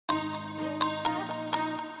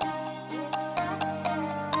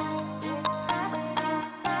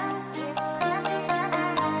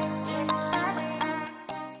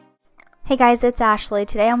Hey guys, it's Ashley.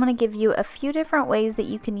 Today I'm going to give you a few different ways that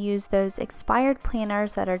you can use those expired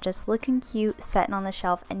planners that are just looking cute sitting on the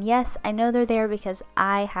shelf. And yes, I know they're there because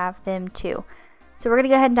I have them too. So we're going to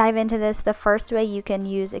go ahead and dive into this. The first way you can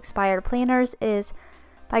use expired planners is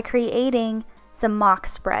by creating some mock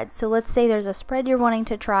spreads. So let's say there's a spread you're wanting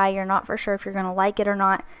to try, you're not for sure if you're going to like it or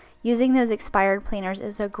not. Using those expired planners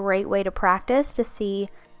is a great way to practice to see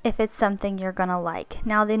if it's something you're gonna like.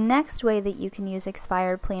 Now the next way that you can use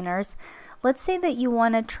expired planners, let's say that you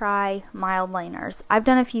want to try mild liners. I've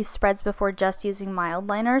done a few spreads before just using mild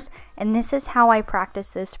liners, and this is how I practice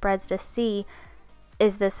those spreads to see,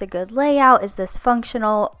 is this a good layout, is this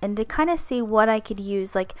functional, and to kind of see what I could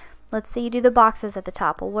use. Like let's say you do the boxes at the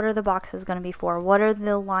top. Well, what are the boxes going to be for? What are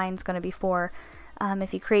the lines going to be for?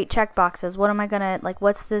 If you create check boxes, what am I gonna, like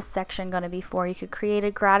what's this section going to be for? You could create a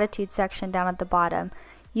gratitude section down at the bottom.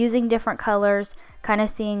 Using different colors, kind of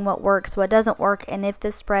seeing what works, what doesn't work, and if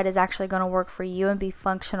this spread is actually going to work for you and be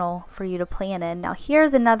functional for you to plan in. Now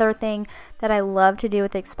here's another thing that I love to do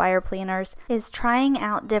with expired planners is trying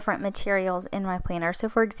out different materials in my planner. So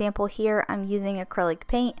for example, here I'm using acrylic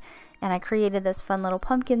paint and I created this fun little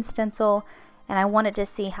pumpkin stencil, and I wanted to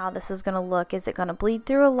see how this is going to look. Is it going to bleed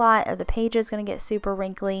through a lot? Are the pages going to get super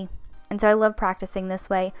wrinkly? And so I love practicing this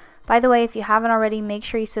way. By the way, if you haven't already, make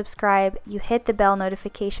sure you subscribe, you hit the bell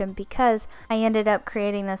notification, because I ended up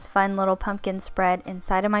creating this fun little pumpkin spread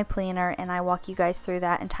inside of my planner, and I walk you guys through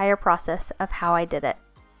that entire process of how I did it.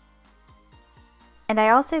 And I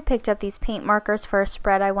also picked up these paint markers for a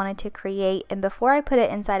spread I wanted to create, and before I put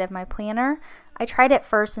it inside of my planner, I tried it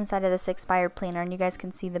first inside of this expired planner, and you guys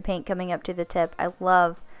can see the paint coming up to the tip. I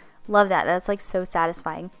love that. That's like so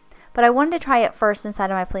satisfying. But I wanted to try it first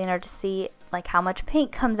inside of my planner to see like how much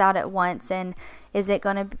paint comes out at once, and is it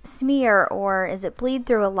going to smear or is it bleed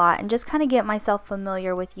through a lot, and just kind of get myself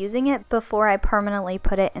familiar with using it before I permanently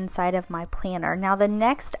put it inside of my planner. Now the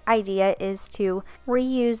next idea is to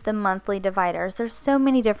reuse the monthly dividers. There's so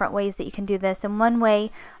many different ways that you can do this, and one way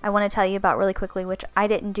I want to tell you about really quickly, which I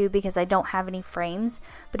didn't do because I don't have any frames,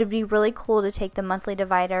 but it'd be really cool to take the monthly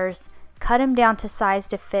dividers, cut them down to size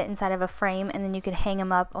to fit inside of a frame, and then you could hang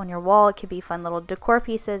them up on your wall. It could be fun little decor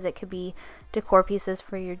pieces. It could be decor pieces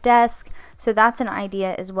for your desk. So that's an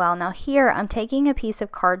idea as well. Now here I'm taking a piece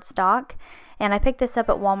of cardstock, and I picked this up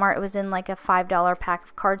at Walmart. It was in like a $5 pack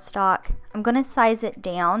of cardstock. I'm going to size it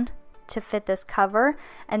down to fit this cover,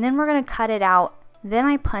 and then we're going to cut it out. Then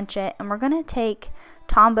I punch it, and we're going to take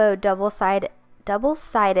Tombow double-sided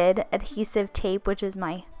adhesive tape, which is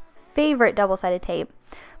my favorite double-sided tape.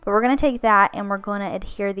 But we're going to take that and we're going to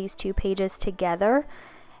adhere these two pages together,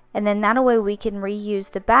 and then that way we can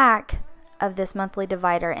reuse the back of this monthly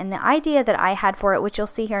divider. And the idea that I had for it, which you'll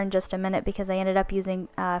see here in just a minute because I ended up using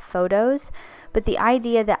photos, but the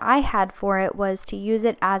idea that I had for it was to use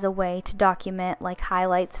it as a way to document like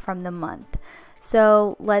highlights from the month.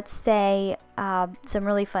 So let's say some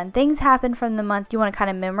really fun things happen from the month, you want to kind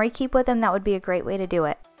of memory keep with them, that would be a great way to do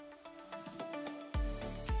it.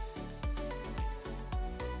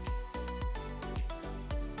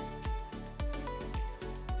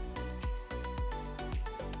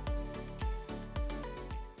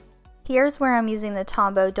 Here's where I'm using the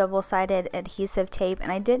Tombow double-sided adhesive tape,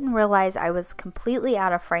 and I didn't realize I was completely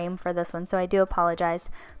out of frame for this one, so I do apologize.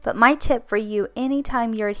 But my tip for you,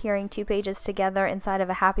 anytime you're adhering two pages together inside of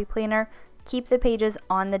a happy planner, keep the pages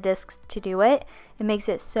on the discs to do it. It makes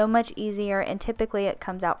it so much easier, and typically it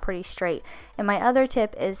comes out pretty straight. And my other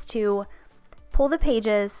tip is to pull the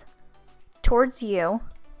pages towards you,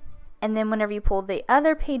 and then whenever you pull the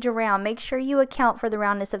other page around, make sure you account for the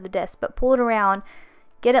roundness of the disc, but pull it around,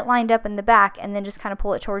 get it lined up in the back, and then just kind of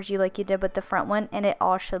pull it towards you like you did with the front one, and it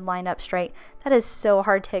all should line up straight. That is so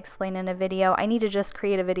hard to explain in a video. I need to just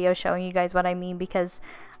create a video showing you guys what I mean because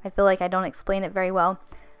I feel like I don't explain it very well.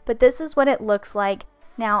 But this is what it looks like.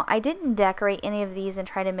 Now I didn't decorate any of these and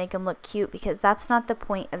try to make them look cute because that's not the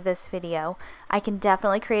point of this video. I can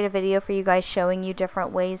definitely create a video for you guys showing you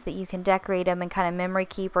different ways that you can decorate them and kind of memory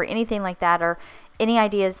keep or anything like that, or any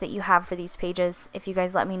ideas that you have for these pages. If you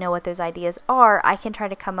guys let me know what those ideas are, I can try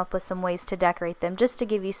to come up with some ways to decorate them just to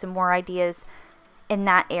give you some more ideas in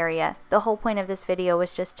that area. The whole point of this video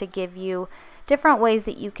was just to give you different ways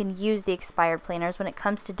that you can use the expired planners when it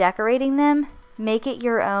comes to decorating them. Make it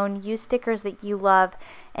your own, use stickers that you love,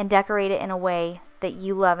 and decorate it in a way that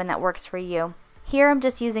you love and that works for you. Here I'm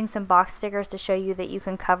just using some box stickers to show you that you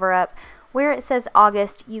can cover up where it says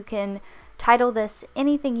August. You can title this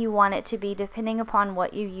anything you want it to be depending upon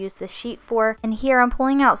what you use the sheet for. And here I'm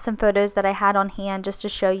pulling out some photos that I had on hand just to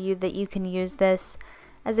show you that you can use this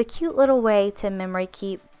as a cute little way to memory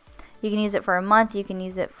keep You can use it for a month, you can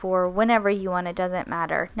use it for whenever you want, it doesn't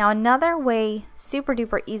matter. Now another way, super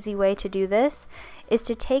duper easy way to do this is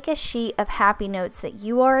to take a sheet of happy notes that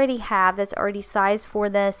you already have, that's already sized for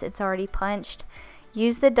this, it's already punched.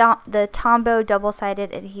 Use the Tombow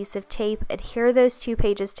double-sided adhesive tape, adhere those 2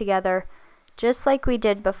 pages together just like we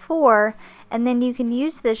did before, and then you can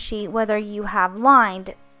use this sheet whether you have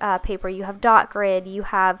lined paper, you have dot grid, you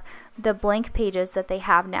have the blank pages that they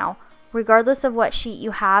have now. Regardless of what sheet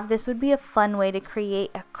you have, this would be a fun way to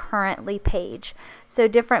create a currently page. So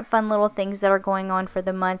different fun little things that are going on for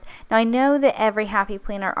the month. Now I know that every happy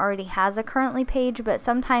planner already has a currently page, but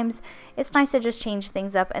sometimes it's nice to just change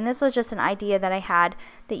things up. And this was just an idea that I had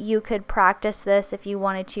that you could practice this if you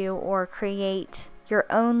wanted to, or create your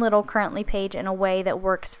own little currently page in a way that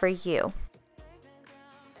works for you.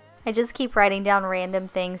 I just keep writing down random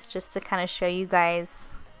things just to kind of show you guys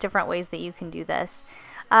different ways that you can do this.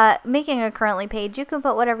 Making a currently page, you can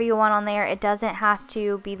put whatever you want on there. It doesn't have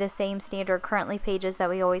to be the same standard currently pages that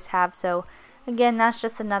we always have. So again, that's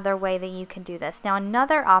just another way that you can do this. Now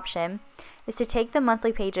another option is to take the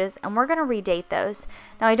monthly pages, and we're going to redate those.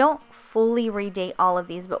 Now I don't fully redate all of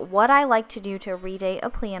these, but what I like to do to redate a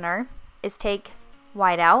planner is take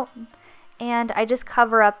whiteout, and I just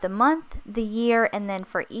cover up the month, the year, and then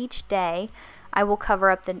for each day I will cover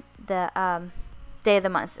up the day of the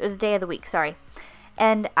month, or the day of the week, sorry.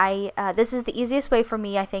 And this is the easiest way for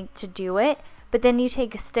me, I think, to do it. But then you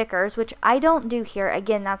take stickers, which I don't do here.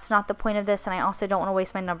 Again, that's not the point of this, and I also don't want to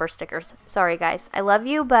waste my number stickers. Sorry guys, I love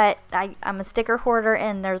you, but I'm a sticker hoarder,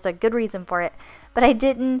 and there's a good reason for it. But I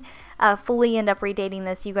didn't fully end up redating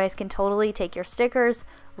this. You guys can totally take your stickers,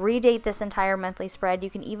 redate this entire monthly spread. You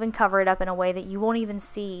can even cover it up in a way that you won't even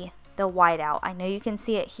see the whiteout. I know you can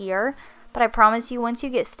see it here, but I promise you, once you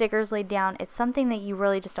get stickers laid down, it's something that you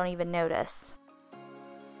really just don't even notice.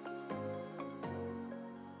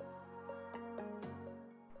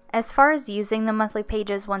 As far as using the monthly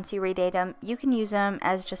pages once you redate them, you can use them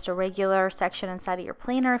as just a regular section inside of your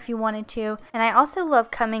planner if you wanted to. And I also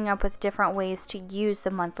love coming up with different ways to use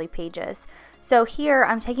the monthly pages. So here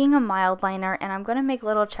I'm taking a mild liner, and I'm going to make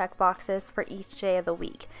little check boxes for each day of the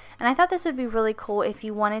week. And I thought this would be really cool if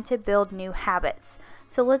you wanted to build new habits.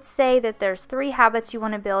 So let's say that there's 3 habits you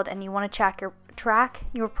want to build and you want to track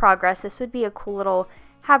your progress. This would be a cool little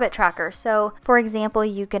habit tracker. So for example,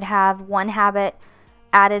 you could have one habit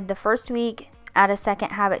added the first week, add a second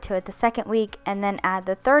habit to it the second week, and then add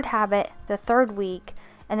the third habit the third week,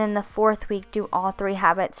 and then the fourth week do all 3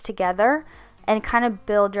 habits together, and kind of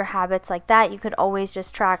build your habits like that. You could always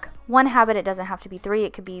just track one habit. It doesn't have to be 3.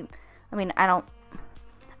 It could be, I mean, I don't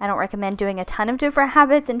recommend doing a ton of different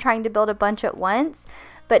habits and trying to build a bunch at once,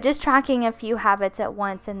 but just tracking a few habits at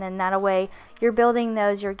once, and then that way you're building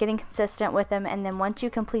those, you're getting consistent with them, and then once you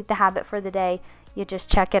complete the habit for the day, you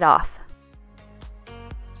just check it off.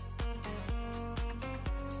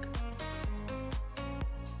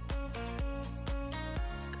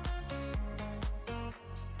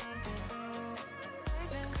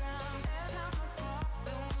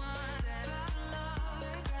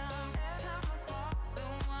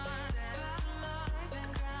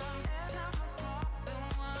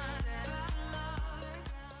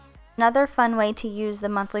 Another fun way to use the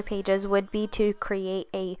monthly pages would be to create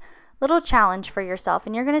a little challenge for yourself.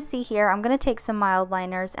 And you're going to see here, I'm going to take some mild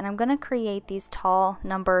liners and I'm going to create these tall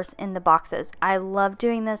numbers in the boxes. I love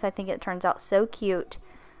doing this. I think it turns out so cute.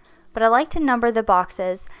 But I like to number the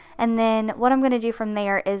boxes, and then what I'm going to do from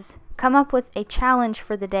there is come up with a challenge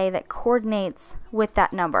for the day that coordinates with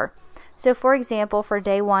that number. So for example, for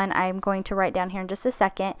day 1, I'm going to write down here in just a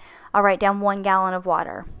second, I'll write down 1 gallon of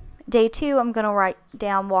water. Day 2, I'm going to write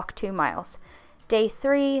down walk 2 miles. Day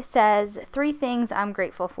 3 says 3 things I'm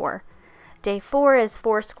grateful for. Day 4 is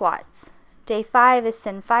 4 squats. Day 5 is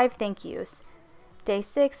send 5 thank yous. Day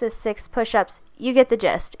 6 is 6 push-ups. You get the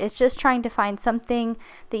gist. It's just trying to find something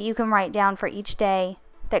that you can write down for each day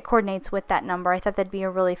that coordinates with that number. I thought that'd be a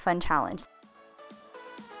really fun challenge.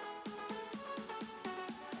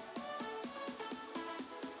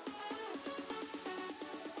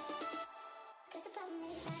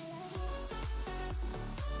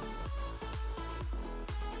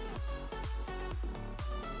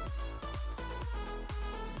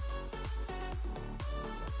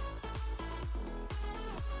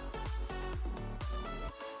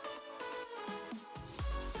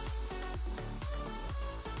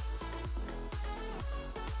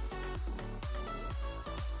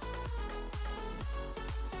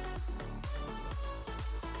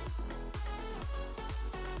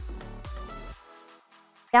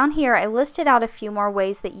 Down here, I listed out a few more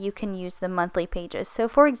ways that you can use the monthly pages. So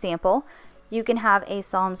for example, you can have a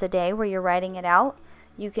Psalms a day where you're writing it out.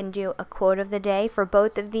 You can do a quote of the day. For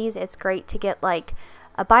both of these, it's great to get like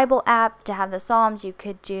a Bible app to have the Psalms. You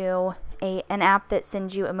could do an app that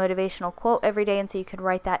sends you a motivational quote every day, and so you could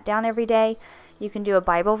write that down every day. You can do a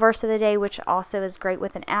Bible verse of the day, which also is great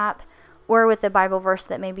with an app, or with a Bible verse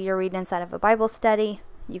that maybe you're reading inside of a Bible study.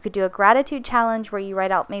 You could do a gratitude challenge where you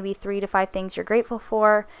write out maybe 3 to 5 things you're grateful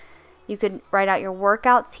for. You could write out your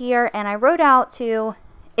workouts here, and I wrote out too,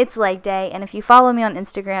 it's leg day, and if you follow me on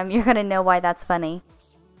Instagram, you're going to know why that's funny.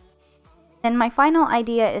 And my final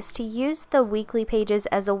idea is to use the weekly pages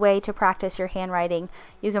as a way to practice your handwriting.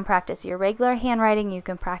 You can practice your regular handwriting, you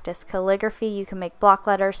can practice calligraphy, you can make block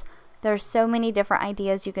letters. There's so many different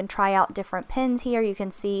ideas. You can try out different pens here. You can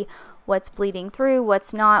see what's bleeding through,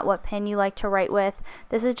 what's not, what pen you like to write with.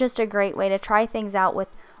 This is just a great way to try things out with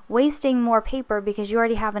wasting more paper because you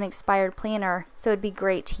already have an expired planner, so it'd be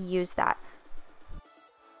great to use that.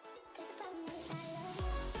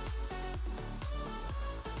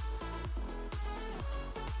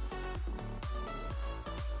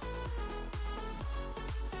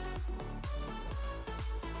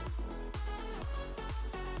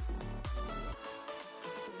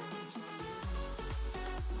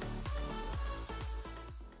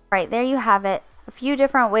 Right, there you have it. A few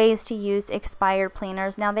different ways to use expired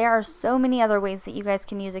planners. Now there are so many other ways that you guys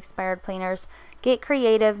can use expired planners. Get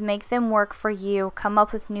creative, make them work for you, come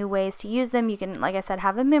up with new ways to use them. You can, like I said,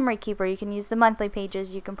 have a memory keeper. You can use the monthly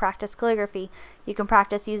pages. You can practice calligraphy. You can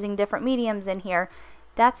practice using different mediums in here.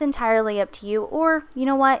 That's entirely up to you. Or, you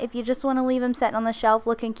know what, if you just want to leave them sitting on the shelf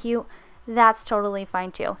looking cute, that's totally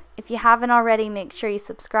fine too. If you haven't already, make sure you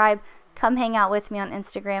subscribe. Come hang out with me on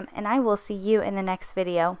Instagram, and I will see you in the next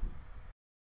video.